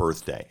that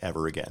birthday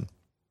ever again?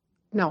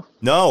 No.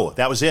 No,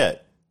 that was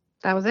it.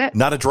 That was it.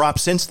 Not a drop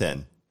since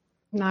then.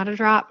 Not a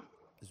drop.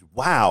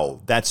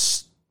 Wow,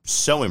 that's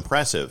so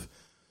impressive.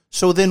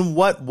 So then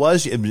what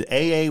was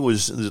AA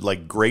was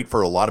like great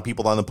for a lot of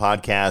people on the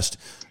podcast.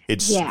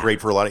 It's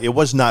great for a lot of, it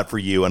was not for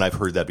you, and I've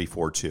heard that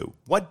before too.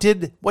 What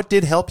did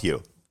help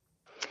you?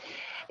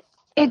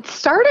 It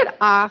started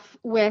off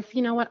with,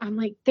 I'm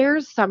like,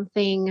 there's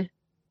something,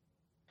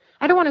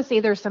 I don't want to say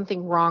there's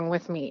something wrong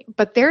with me,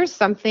 but there's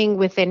something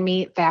within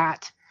me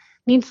that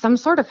needs some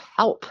sort of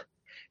help.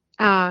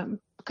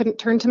 Couldn't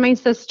turn to my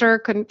sister,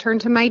 couldn't turn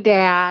to my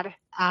dad.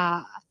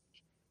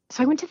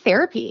 So I went to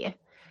therapy,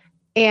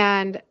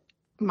 and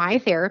my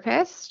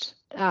therapist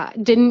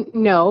didn't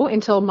know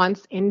until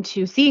months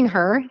into seeing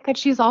her that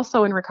she's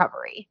also in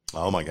recovery.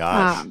 Oh my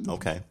gosh.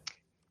 Okay.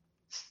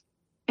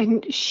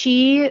 And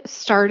she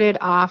started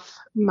off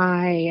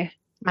my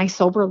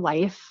sober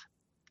life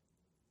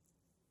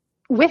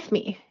with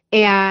me,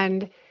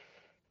 and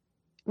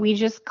we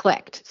just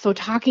clicked. So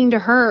talking to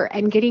her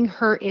and getting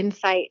her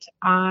insight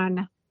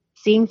on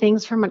seeing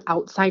things from an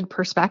outside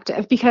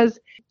perspective,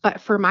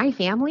 but for my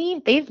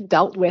family, they've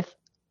dealt with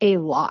a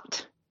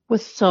lot,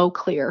 was so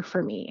clear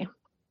for me.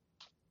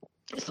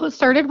 So it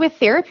started with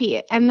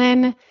therapy and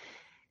then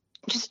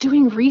just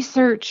doing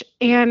research,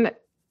 and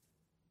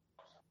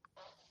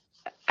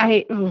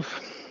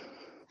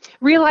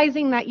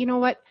realizing that, you know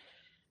what,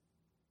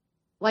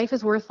 life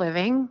is worth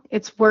living.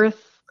 It's worth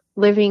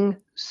living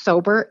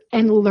sober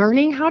and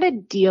learning how to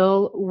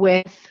deal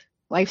with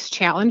life's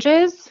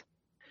challenges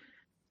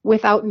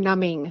without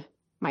numbing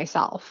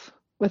myself,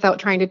 without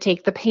trying to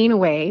take the pain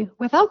away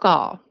with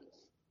alcohol.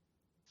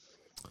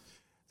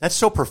 That's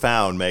so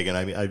profound, Megan.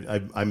 I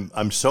mean,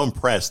 I'm so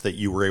impressed that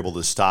you were able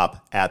to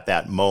stop at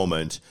that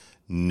moment,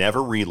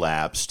 never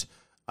relapsed.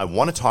 I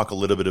want to talk a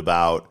little bit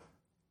about,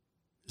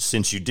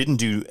 since you didn't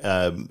do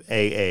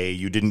AA,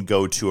 you didn't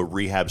go to a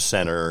rehab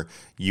center,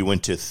 you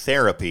went to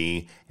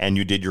therapy and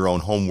you did your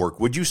own homework.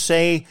 Would you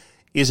say,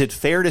 is it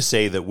fair to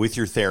say that with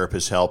your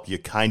therapist's help, you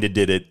kind of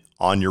did it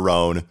on your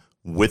own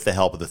with the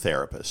help of the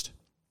therapist?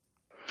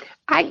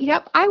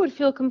 I would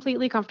feel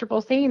completely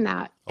comfortable saying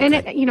that.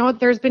 Okay. And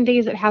there's been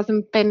days it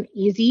hasn't been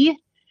easy.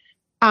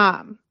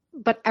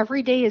 But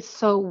every day is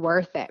so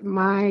worth it.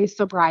 My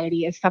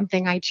sobriety is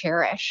something I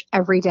cherish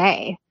every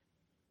day.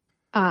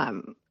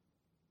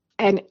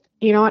 And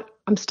you know what?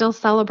 I'm still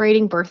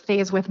celebrating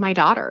birthdays with my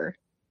daughter.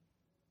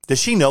 Does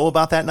she know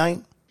about that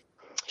night?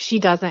 She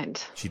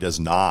doesn't. She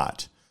does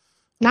not.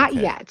 Not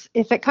Okay. yet.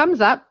 If it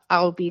comes up,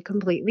 I'll be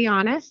completely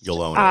honest.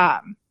 You'll own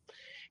it.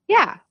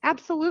 Yeah,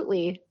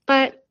 absolutely.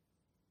 But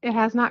it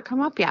has not come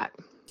up yet.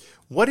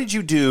 What did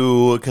you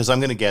do? Because I'm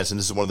going to guess, and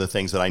this is one of the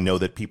things that I know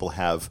that people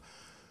have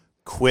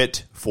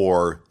quit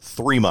for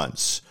 3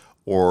 months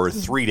or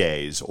 3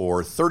 days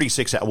or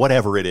 36 hours,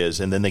 whatever it is,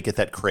 and then they get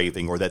that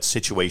craving or that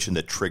situation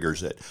that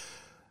triggers it.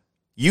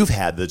 You've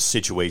had the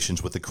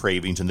situations with the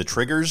cravings and the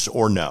triggers,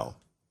 or no?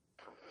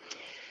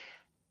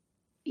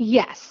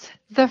 Yes.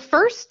 The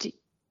first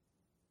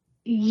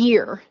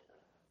year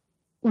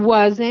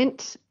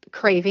wasn't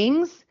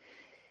cravings.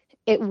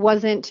 It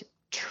wasn't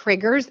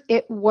triggers.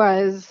 It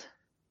was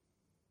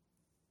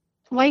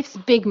life's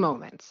big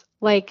moments,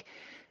 like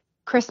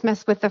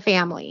Christmas with the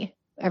family.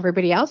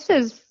 Everybody else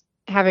is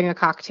having a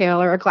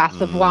cocktail or a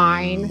glass of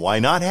wine. Why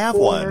not have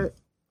one?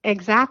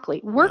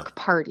 Exactly. Work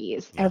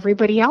parties.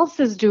 Everybody else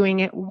is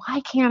doing it.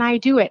 Why can't I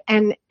do it?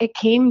 And it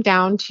came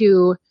down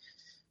to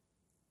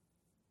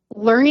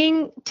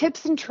learning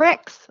tips and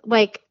tricks.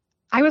 Like,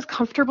 I was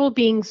comfortable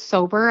being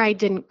sober. I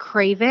didn't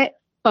crave it.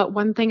 But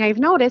one thing I've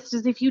noticed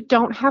is if you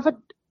don't have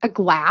a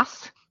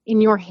glass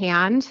in your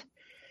hand,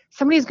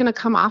 somebody's going to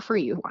come offer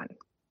you one.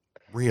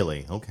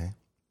 Really? Okay.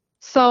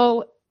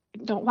 So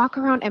don't walk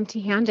around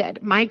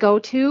empty-handed. My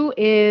go-to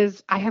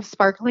is I have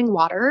sparkling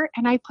water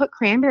and I put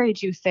cranberry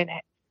juice in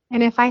it.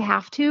 And if I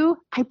have to,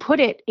 I put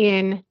it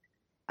in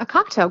a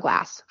cocktail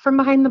glass from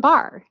behind the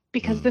bar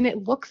because then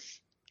it looks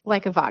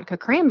like a vodka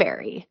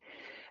cranberry.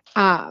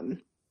 So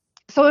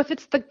if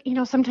it's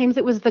sometimes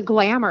it was the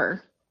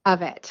glamour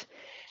of it.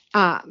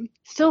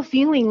 Still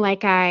feeling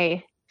like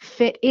I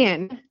fit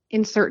in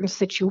certain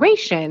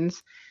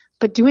situations,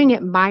 but doing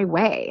it my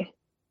way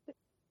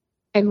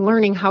and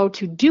learning how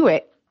to do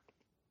it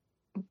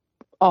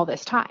all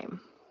this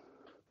time.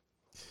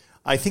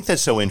 I think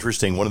that's so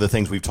interesting. One of the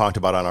things we've talked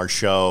about on our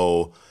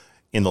show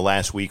in the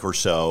last week or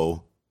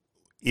so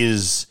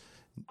is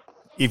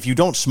if you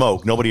don't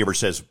smoke, nobody ever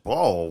says,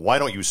 oh, why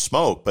don't you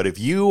smoke? But if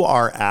you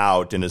are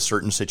out in a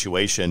certain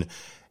situation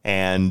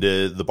and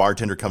the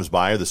bartender comes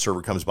by or the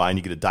server comes by and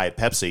you get a Diet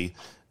Pepsi,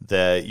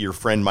 that your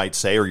friend might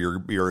say or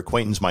your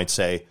acquaintance might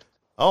say,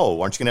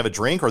 oh, aren't you going to have a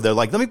drink? Or they're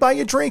like, let me buy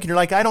you a drink. And you're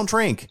like, I don't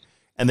drink.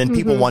 And then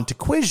people want to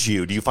quiz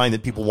you. Do you find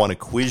that people want to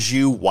quiz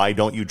you? Why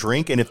don't you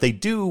drink? And if they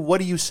do, what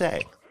do you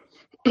say?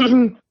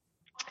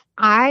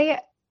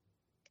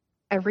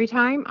 Every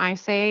time I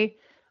say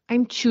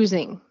I'm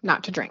choosing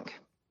not to drink.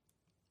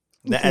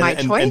 It's my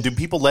And choice. do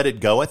people let it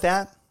go at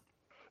that?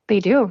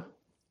 They do.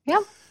 Yeah.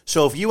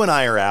 So if you and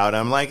I are out,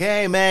 I'm like,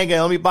 hey,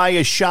 Megan, let me buy you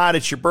a shot.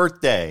 It's your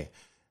birthday.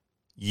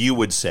 You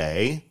would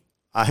say,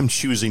 I'm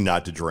choosing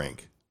not to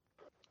drink.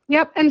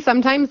 Yep. And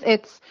sometimes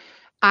it's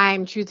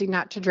I'm choosing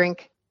not to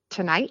drink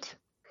tonight.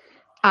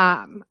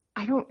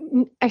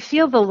 I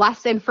feel the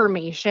less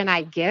information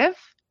I give,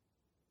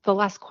 the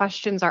less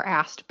questions are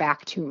asked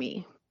back to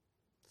me.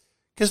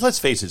 Because let's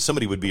face it,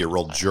 somebody would be a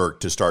real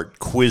jerk to start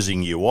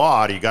quizzing you.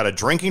 What, you got a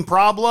drinking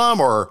problem?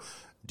 Or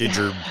did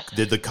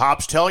the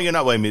cops tell you?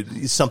 No, I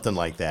mean, something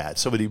like that.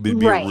 Somebody would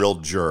be a real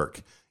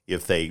jerk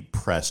if they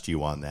pressed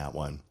you on that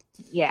one.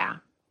 Yeah.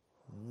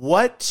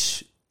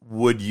 What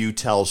would you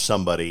tell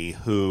somebody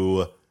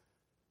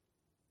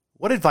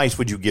what advice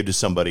would you give to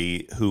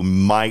somebody who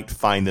might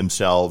find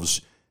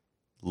themselves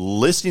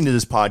listening to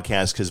this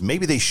podcast because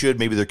maybe they should,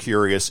 maybe they're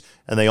curious,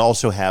 and they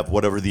also have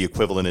whatever the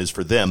equivalent is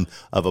for them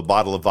of a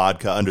bottle of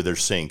vodka under their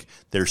sink.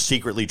 They're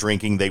secretly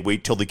drinking. They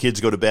wait till the kids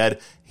go to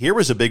bed. Here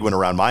was a big one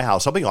around my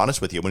house. I'll be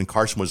honest with you. When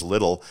Carson was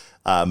little,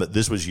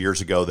 this was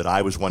years ago that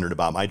I was wondering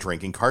about my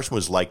drinking. Carson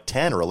was like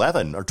 10 or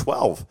 11 or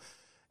 12,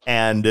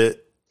 and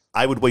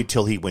I would wait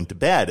till he went to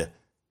bed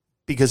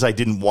because I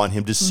didn't want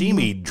him to see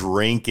me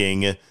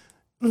drinking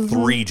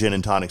 3 gin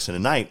and tonics in a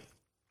night.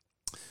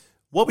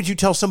 What would you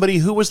tell somebody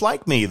who was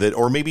like me, that,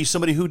 or maybe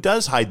somebody who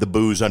does hide the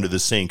booze under the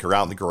sink or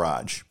out in the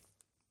garage?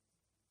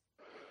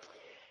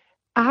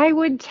 I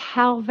would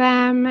tell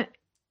them,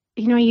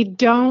 you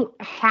don't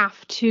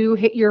have to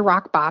hit your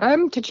rock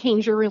bottom to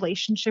change your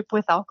relationship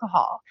with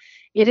alcohol.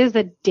 It is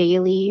a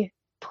daily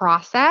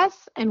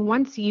process. And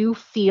once you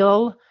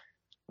feel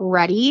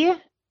ready,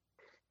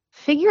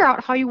 figure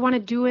out how you want to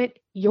do it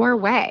your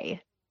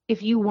way.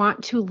 If you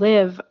want to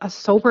live a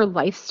sober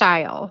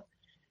lifestyle,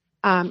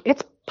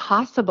 it's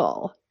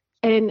possible.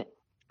 And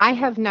I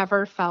have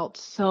never felt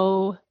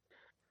so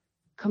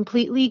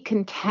completely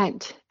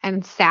content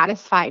and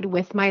satisfied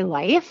with my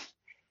life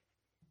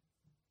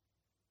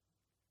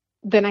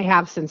than I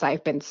have since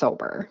I've been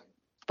sober.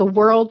 The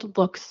world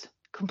looks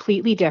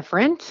completely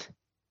different,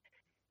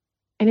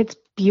 and it's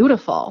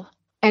beautiful,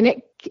 and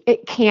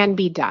it can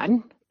be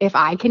done. If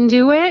I can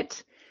do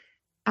it,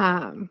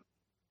 and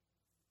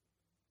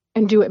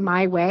do it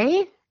my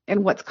way,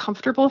 and what's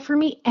comfortable for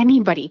me,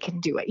 anybody can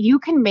do it. You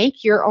can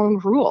make your own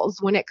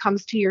rules when it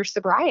comes to your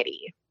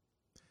sobriety.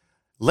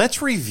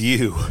 Let's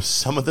review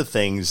some of the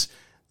things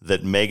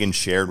that Megan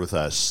shared with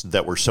us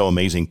that were so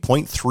amazing.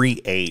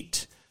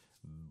 0.38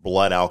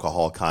 blood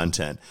alcohol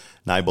content.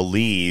 And I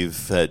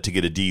believe to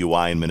get a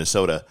DUI in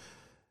Minnesota,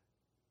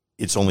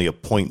 it's only a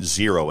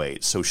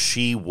 0.08. So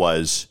she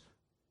was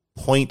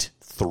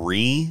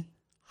 0.3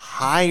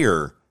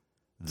 higher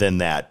than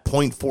that.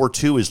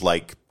 0.42 is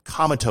like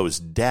comatose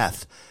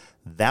death.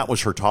 That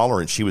was her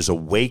tolerance. She was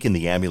awake in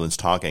the ambulance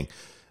talking,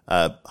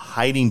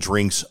 hiding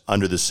drinks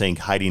under the sink,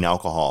 hiding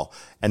alcohol.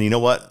 And you know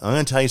what? I'm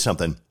going to tell you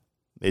something.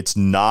 It's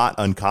not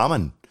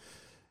uncommon.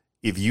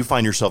 If you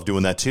find yourself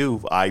doing that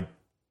too, I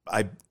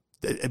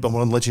want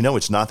to let you know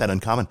it's not that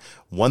uncommon.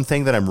 One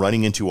thing that I'm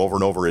running into over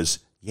and over is,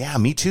 yeah,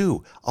 me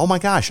too. Oh my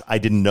gosh, I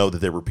didn't know that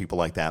there were people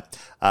like that.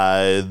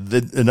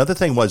 Another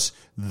thing was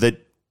that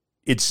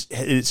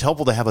it's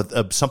helpful to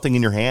have something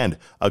in your hand,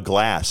 a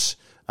glass.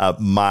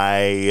 My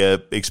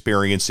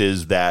experience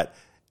is that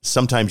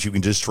sometimes you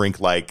can just drink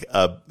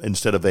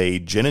instead of a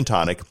gin and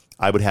tonic,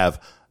 I would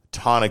have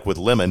tonic with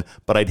lemon,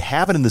 but I'd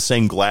have it in the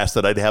same glass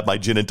that I'd have my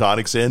gin and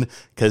tonics in,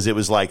 because it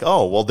was like,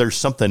 oh, well, there's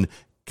something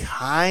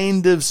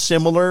kind of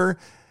similar,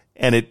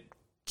 and it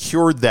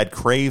cured that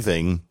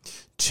craving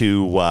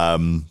to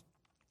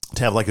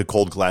have like a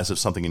cold glass of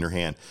something in your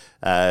hand.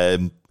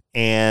 And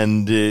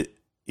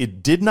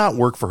it did not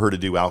work for her to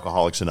do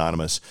Alcoholics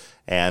Anonymous,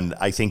 and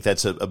I think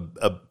that's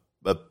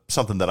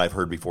something that I've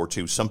heard before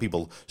too. Some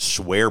people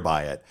swear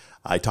by it.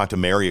 I talked to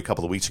Mary a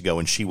couple of weeks ago,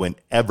 and she went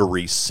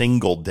every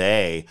single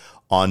day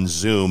on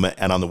Zoom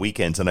and on the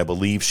weekends, and I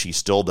believe she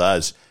still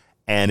does,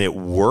 and it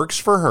works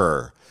for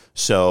her.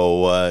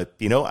 So, I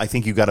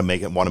think you got to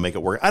want to make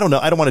it work. I don't know.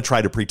 I don't want to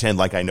try to pretend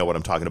like I know what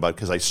I'm talking about,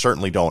 because I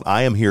certainly don't.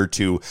 I am here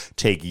to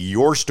take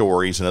your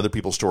stories and other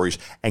people's stories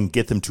and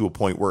get them to a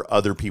point where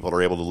other people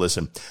are able to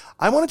listen.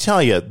 I want to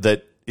tell you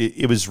that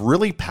it was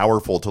really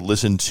powerful to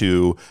listen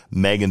to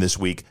Megan this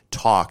week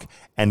talk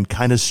and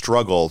kind of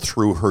struggle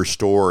through her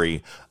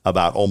story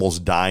about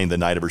almost dying the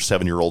night of her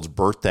 7-year-old's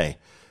birthday.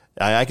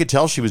 I could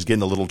tell she was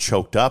getting a little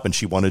choked up, and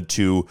she wanted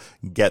to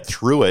get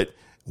through it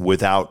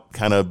without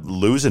kind of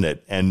losing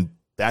it. And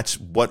that's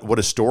what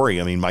a story.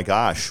 I mean, my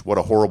gosh, what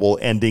a horrible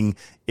ending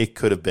it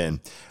could have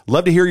been.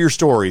 Love to hear your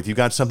story. If you've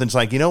got something that's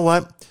like, you know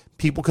what,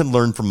 people can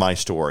learn from my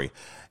story.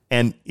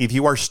 And if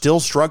you are still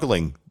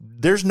struggling,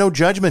 there's no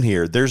judgment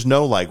here. There's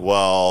no like,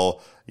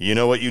 well, you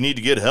know what, you need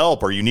to get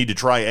help, or you need to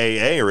try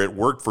AA, or it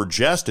worked for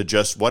Jess to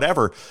just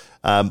whatever.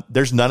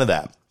 There's none of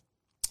that.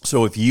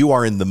 So if you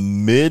are in the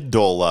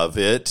middle of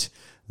it,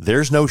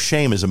 there's no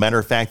shame. As a matter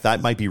of fact,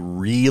 that might be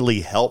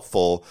really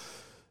helpful,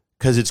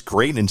 because it's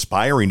great and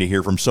inspiring to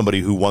hear from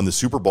somebody who won the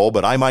Super Bowl,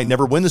 but I might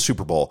never win the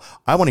Super Bowl.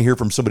 I want to hear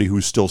from somebody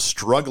who's still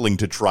struggling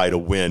to try to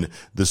win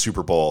the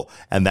Super Bowl.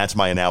 And that's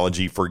my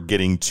analogy for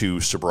getting to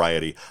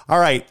sobriety. All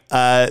right,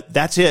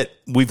 that's it.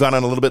 We've gone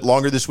on a little bit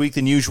longer this week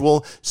than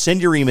usual.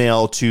 Send your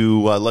email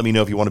to let me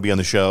know if you want to be on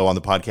the show, on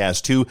the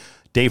podcast, to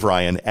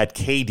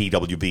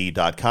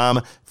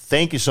daveryan@kdwb.com.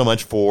 Thank you so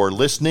much for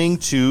listening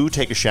to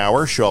Take a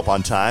Shower, Show Up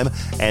on Time,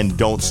 and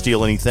Don't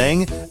Steal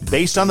Anything,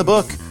 based on the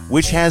book,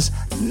 which has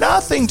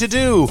nothing to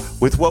do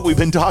with what we've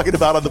been talking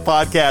about on the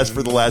podcast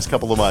for the last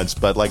couple of months.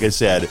 But like I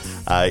said,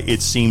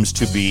 it seems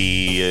to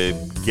be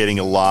getting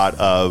a lot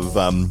of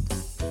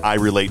I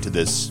relate to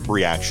this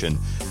reaction,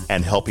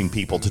 and helping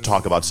people to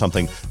talk about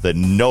something that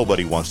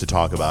nobody wants to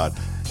talk about.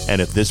 And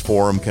if this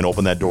forum can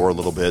open that door a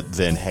little bit,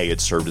 then hey,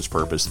 it served its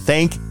purpose.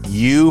 Thank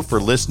you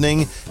for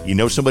listening. You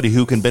know somebody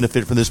who can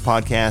benefit from this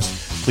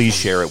podcast, please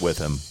share it with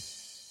them.